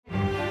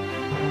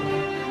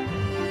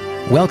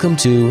Welcome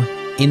to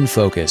In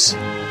Focus,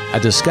 a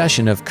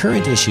discussion of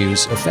current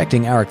issues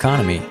affecting our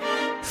economy,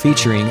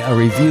 featuring a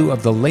review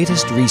of the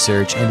latest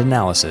research and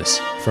analysis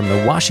from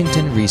the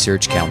Washington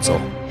Research Council.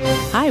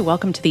 Hi,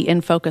 welcome to the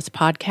In Focus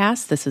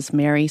podcast. This is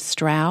Mary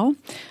Strow.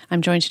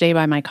 I'm joined today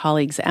by my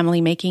colleagues Emily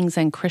Makings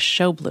and Chris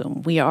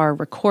Sjoblom. We are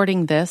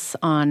recording this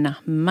on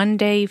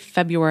Monday,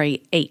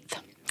 February 8th.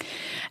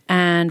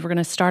 And we're going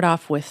to start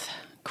off with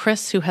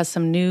Chris, who has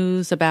some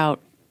news about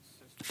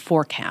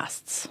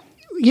forecasts.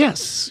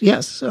 Yes.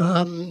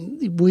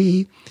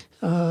 We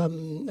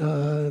on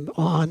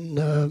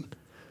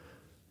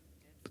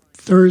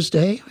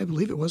Thursday, I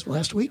believe it was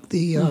last week,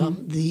 the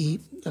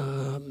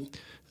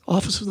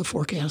Office of the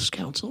Forecast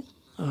Council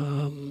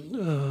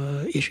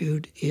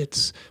issued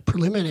its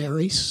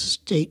preliminary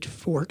state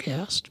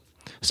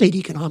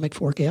economic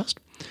forecast,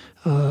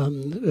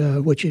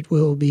 which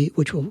will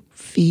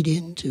feed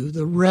into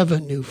the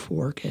revenue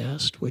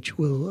forecast, which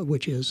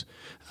is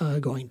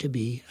going to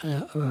be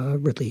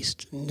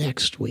released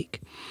next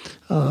week.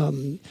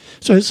 So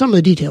some of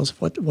the details of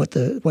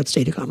what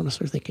state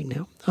economists are thinking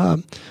now.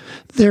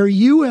 Their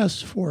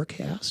U.S.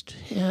 forecast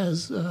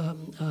has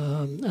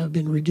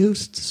been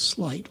reduced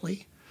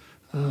slightly.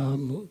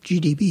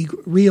 GDP,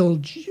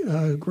 real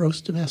gross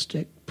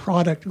domestic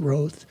product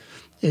growth,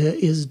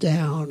 is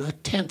down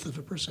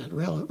 0.1%,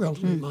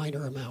 relatively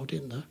minor amount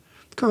in the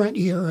current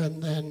year,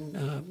 and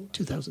then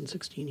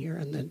 2016 year,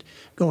 and then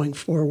going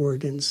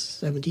forward in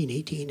 17,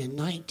 18, and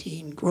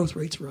 19, growth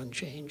rates are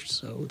unchanged,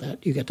 so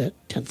that you get that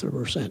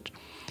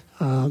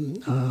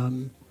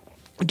 0.1%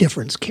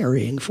 difference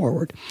carrying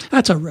forward.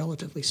 That's a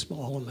relatively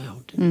small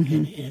amount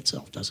in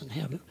itself. Doesn't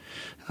have,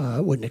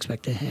 wouldn't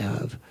expect to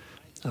have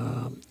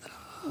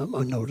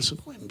a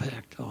noticeable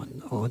impact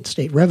on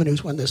state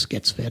revenues when this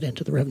gets fed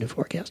into the revenue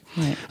forecast.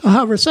 Right.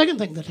 However, a second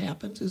thing that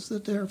happens is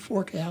that their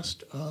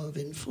forecast of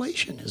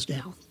inflation is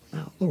down.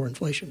 Now, lower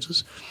inflation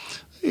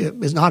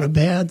is not a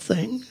bad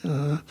thing.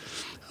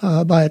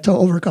 By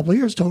over a couple of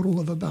years, total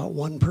of about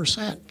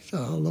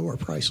 1% lower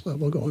price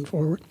level going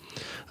forward,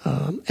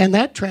 and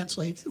that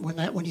translates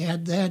when you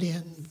add that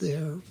in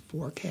their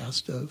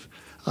forecast of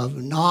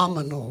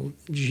nominal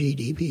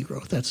GDP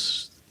growth.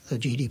 That's the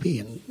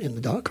GDP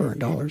in the current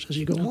dollars as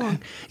you go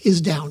along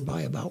is down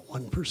by about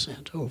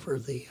 1% over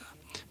the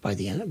by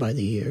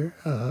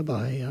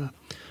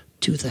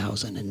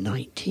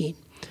 2019.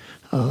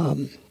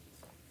 And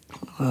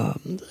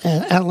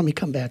let me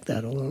come back to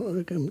that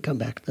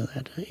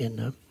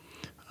in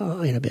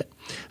a bit.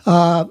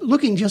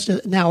 Looking just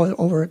now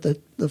over at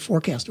the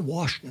forecast of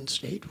Washington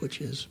State, which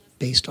is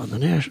based on the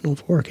national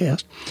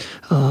forecast,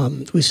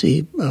 we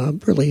see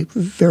really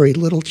very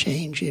little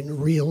change in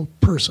real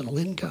personal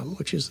income,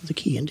 which is the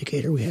key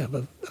indicator we have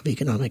of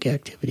economic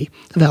activity,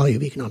 the value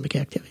of economic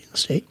activity in the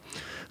state.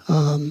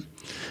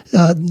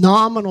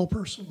 Nominal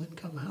personal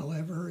income,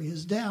 however,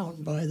 is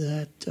down by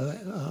that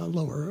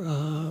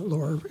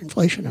lower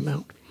inflation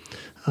amount.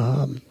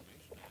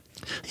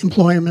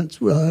 Employment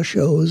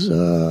shows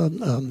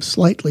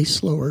slightly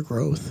slower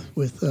growth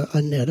with a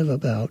net of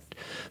about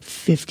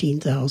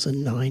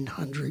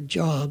 15,900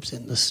 jobs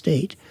in the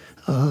state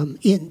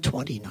in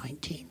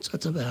 2019. So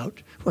it's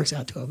works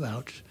out to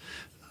about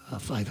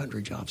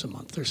 500 jobs a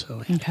month or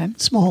so. Okay.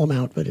 Small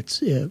amount, but it's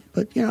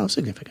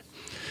significant.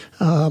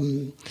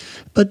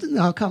 But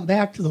I'll come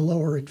back to the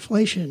lower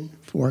inflation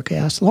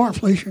forecast. The lower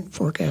inflation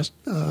forecast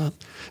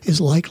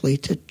is likely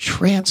to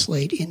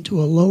translate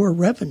into a lower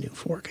revenue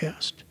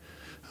forecast.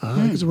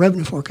 Because the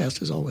revenue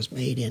forecast is always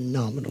made in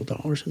nominal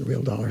dollars and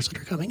real dollars that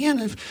are coming in.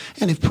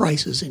 If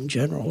prices in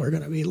general are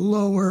going to be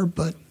lower,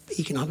 but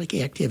economic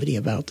activity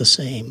about the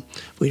same,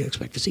 we'd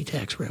expect to see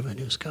tax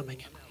revenues coming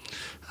in.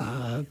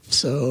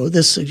 So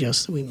this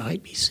suggests that we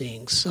might be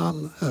seeing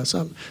some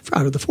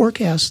out of the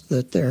forecast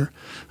that there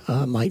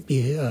might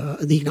be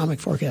the economic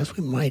forecast.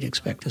 We might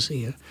expect to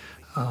see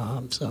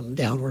some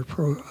downward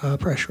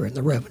pressure in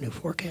the revenue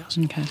forecast.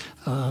 Okay.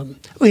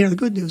 The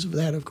good news of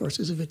that, of course,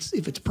 is if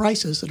it's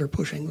prices that are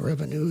pushing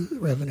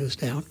revenues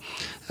down,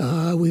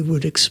 we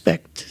would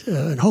expect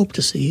and hope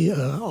to see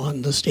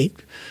on the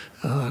state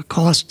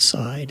cost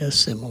side a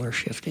similar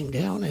shifting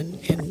down,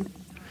 and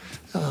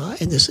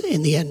this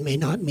in the end may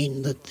not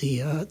mean that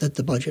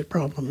the budget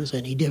problem is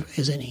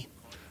any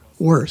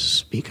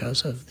worse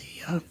because of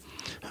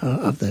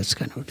this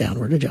kind of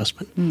downward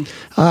adjustment.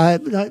 I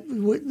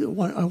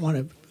want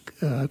to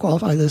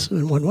qualify this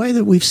in one way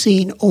that we've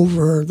seen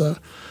over the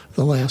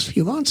last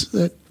few months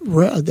that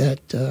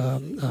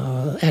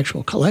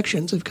actual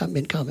collections have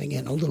been coming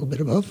in a little bit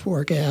above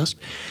forecast,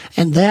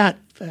 and that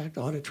fact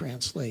ought to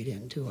translate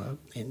into a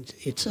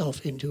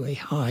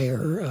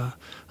higher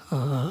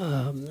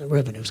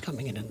revenues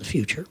coming in the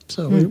future.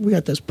 So we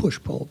got this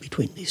push-pull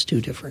between these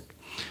two different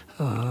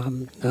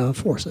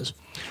forces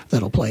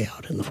that'll play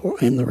out in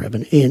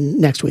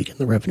next week in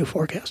the revenue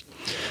forecast.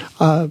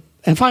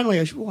 And finally,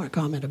 I just want to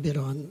comment a bit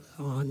on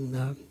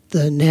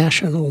the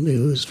national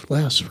news.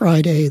 Last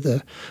Friday,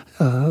 the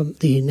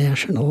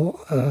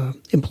National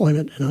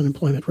Employment and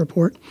Unemployment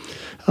Report.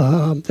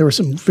 There were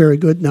some very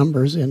good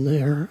numbers in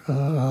there.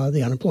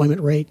 The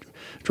unemployment rate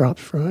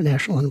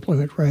national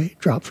unemployment rate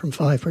dropped from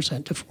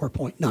 5% to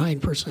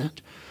 4.9%.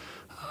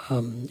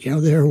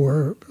 There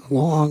were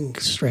long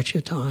stretch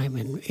of time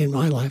in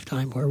my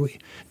lifetime where we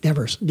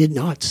did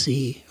not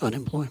see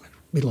unemployment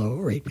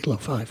rate below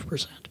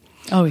 5%.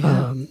 Oh,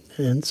 yeah.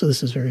 And so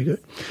this is very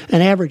good.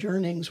 And average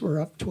earnings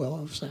were up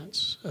 12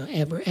 cents.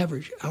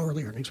 Average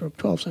hourly earnings were up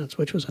 12 cents,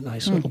 which was a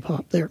nice little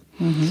pop there.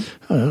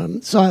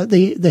 So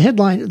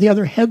the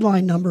other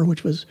headline number,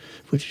 which was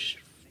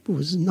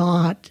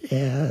not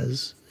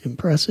as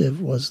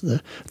impressive, was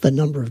the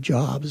number of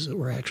jobs that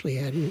were actually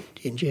added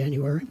in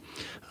January.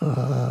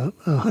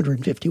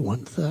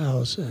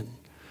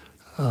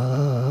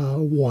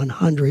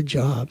 151,100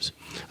 jobs,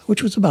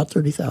 which was about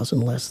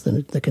 30,000 less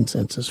than the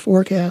consensus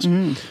forecast,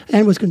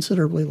 and was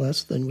considerably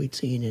less than we'd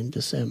seen in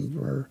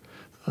December,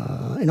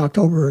 in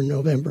October and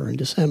November and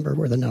December,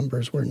 where the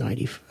numbers were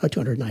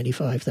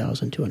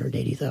 295,000,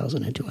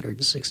 280,000, and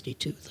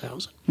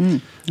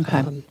 262,000.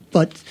 Okay.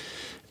 But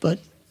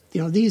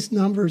these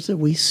numbers that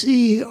we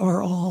see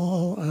are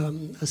all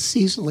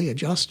seasonally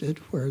adjusted,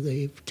 where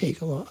they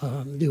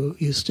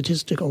use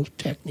statistical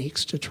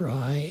techniques to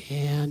try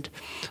and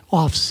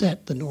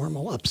offset the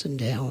normal ups and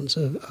downs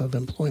of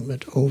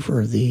employment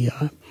over the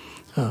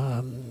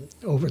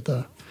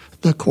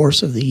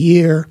course of the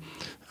year.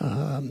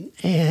 And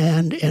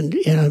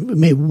it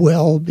may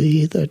well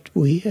be that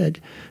we had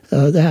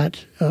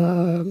that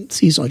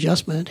seasonal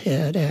adjustment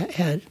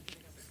had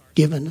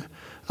given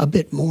a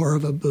bit more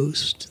of a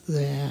boost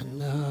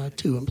than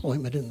to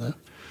employment in the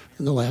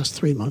last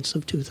 3 months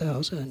of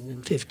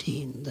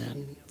 2015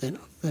 than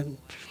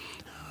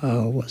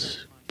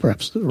was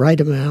perhaps the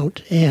right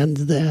amount, and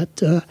that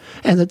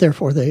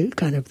therefore the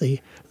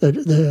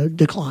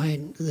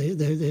decline,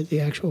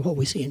 the actual what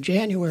we see in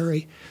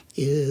January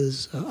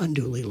is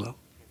unduly low.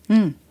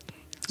 Okay.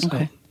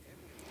 So,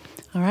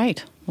 all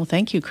right. Well,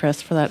 thank you,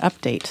 Chris, for that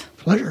update.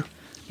 Pleasure.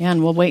 Yeah,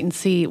 and we'll wait and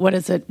see. What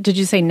is it? Did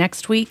you say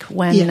next week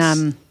when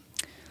Yes.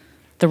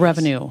 The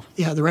revenue?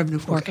 Yeah, the revenue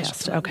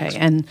forecast. Okay,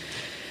 and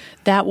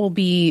that will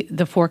be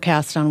the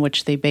forecast on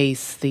which they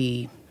base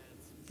the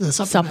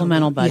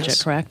supplemental budget,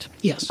 yes. Correct?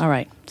 Yes. All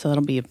right. So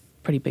that'll be a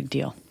pretty big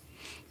deal.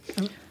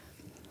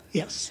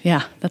 Yes.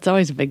 Yeah, that's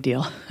always a big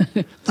deal.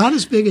 Not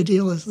as big a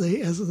deal as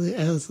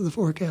the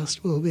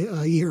forecast will be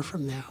a year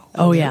from now.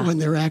 When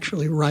they're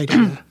actually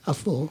writing a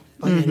full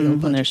biennial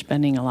budget. When they're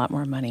spending a lot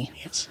more money.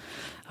 Yes.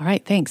 All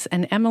right, thanks.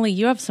 And Emily,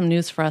 you have some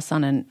news for us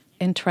on an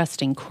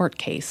interesting court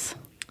case.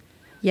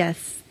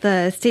 Yes,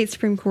 the state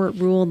Supreme Court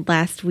ruled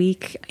last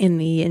week in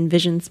the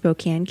Envision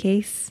Spokane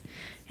case.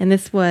 And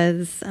this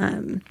was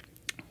in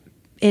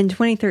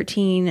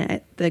 2013,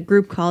 the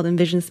group called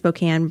Envision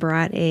Spokane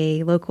brought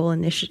a local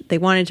initiative. They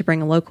wanted to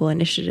bring a local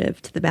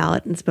initiative to the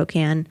ballot in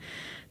Spokane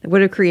that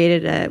would have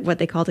created what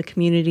they called a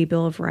community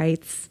bill of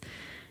rights.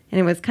 And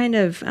it was kind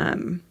of,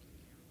 there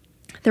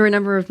were a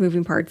number of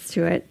moving parts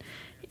to it.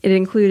 It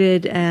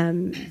included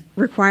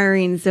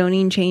requiring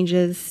zoning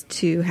changes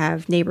to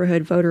have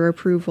neighborhood voter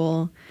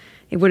approval.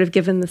 It would have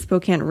given the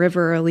Spokane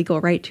River a legal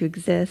right to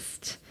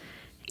exist.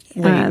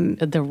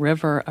 The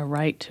river a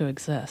right to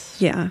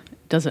exist? Yeah.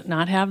 Does it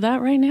not have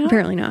that right now?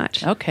 Apparently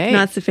not. Okay.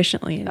 Not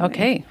sufficiently. Anyway.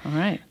 Okay. All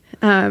right.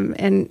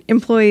 And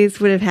employees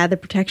would have had the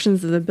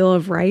protections of the Bill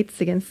of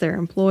Rights against their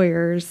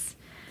employers.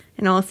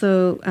 And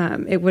also,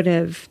 it would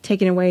have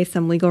taken away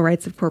some legal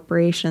rights of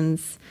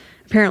corporations.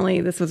 Apparently,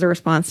 this was a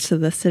response to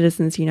the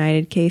Citizens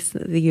United case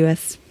at the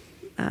U.S.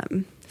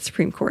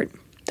 Supreme Court.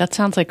 That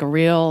sounds like a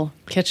real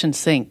kitchen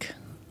sink.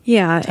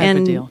 Yeah, type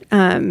of deal.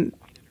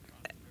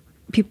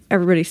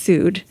 Everybody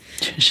sued.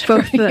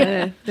 Sure,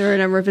 There were a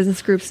number of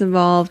business groups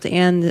involved,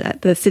 and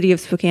the city of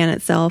Spokane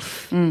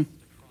itself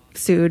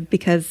sued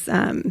because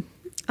on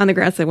the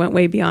grounds that went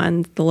way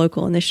beyond the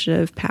local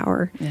initiative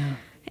power. Yeah.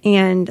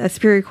 And a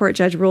Superior Court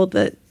judge ruled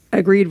that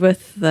agreed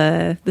with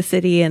the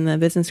city and the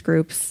business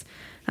groups.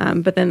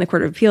 But then the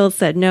Court of Appeals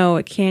said, no,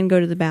 it can go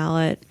to the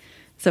ballot.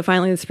 So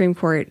finally the Supreme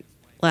Court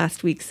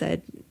last week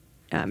said,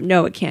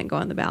 no, it can't go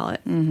on the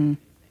ballot.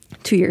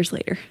 2 years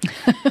later.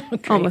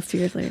 Almost 2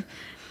 years later.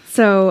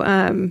 So,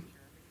 and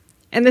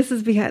this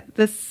is because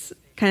this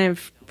kind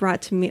of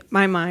brought to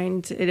my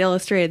mind, it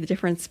illustrated the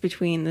difference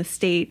between the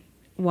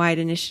statewide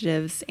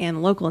initiatives and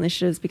the local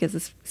initiatives, because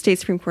the state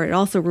Supreme Court had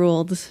also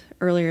ruled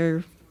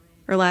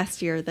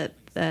last year that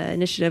the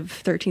initiative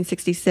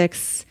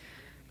 1366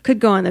 could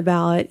go on the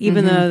ballot,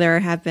 even though there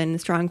have been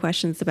strong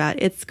questions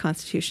about its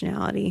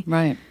constitutionality.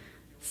 Right.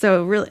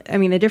 So really, I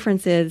mean, the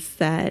difference is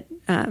that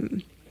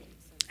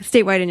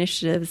statewide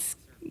initiatives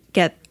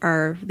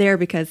are there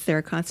because they're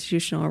a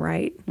constitutional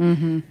right,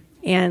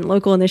 and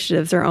local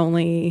initiatives are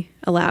only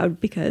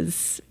allowed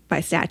because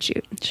by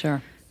statute.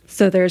 Sure.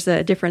 So there's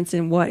a difference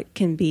in what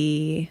can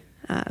be,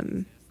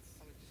 in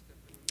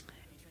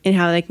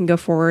how they can go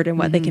forward and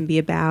what they can be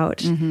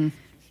about.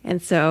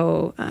 And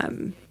so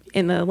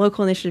in the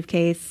local initiative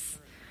case,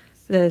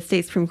 the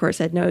state Supreme Court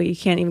said, no, you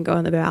can't even go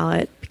on the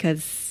ballot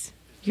because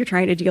you're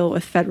trying to deal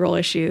with federal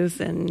issues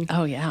and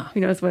who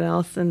knows what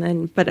else. And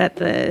then, but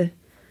on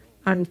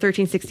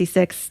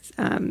 1366,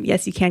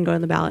 yes, you can go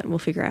on the ballot, and we'll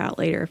figure out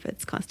later if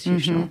it's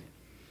constitutional.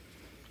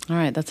 All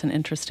right, that's an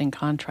interesting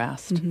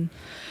contrast.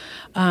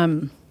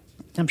 I'm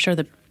sure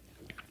that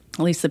at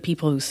least the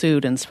people who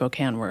sued in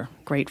Spokane were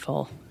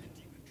grateful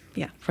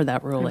for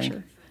that ruling.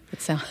 Sure.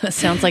 It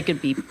sounds like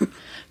it'd be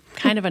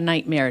kind of a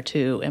nightmare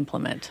to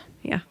implement.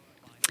 Yeah.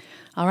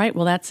 All right,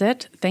 well, that's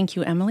it. Thank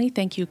you, Emily.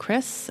 Thank you,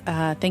 Chris.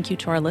 Thank you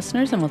to our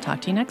listeners, and we'll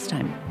talk to you next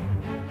time.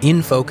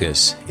 In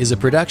Focus is a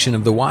production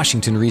of the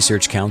Washington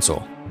Research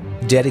Council,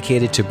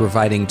 dedicated to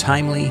providing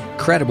timely,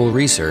 credible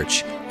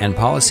research and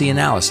policy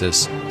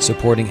analysis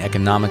supporting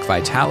economic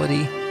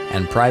vitality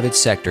and private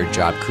sector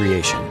job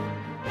creation.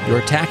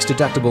 Your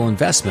tax-deductible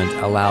investment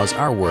allows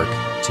our work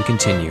to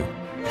continue.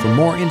 For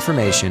more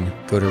information,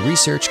 go to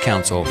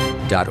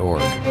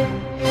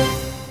researchcouncil.org.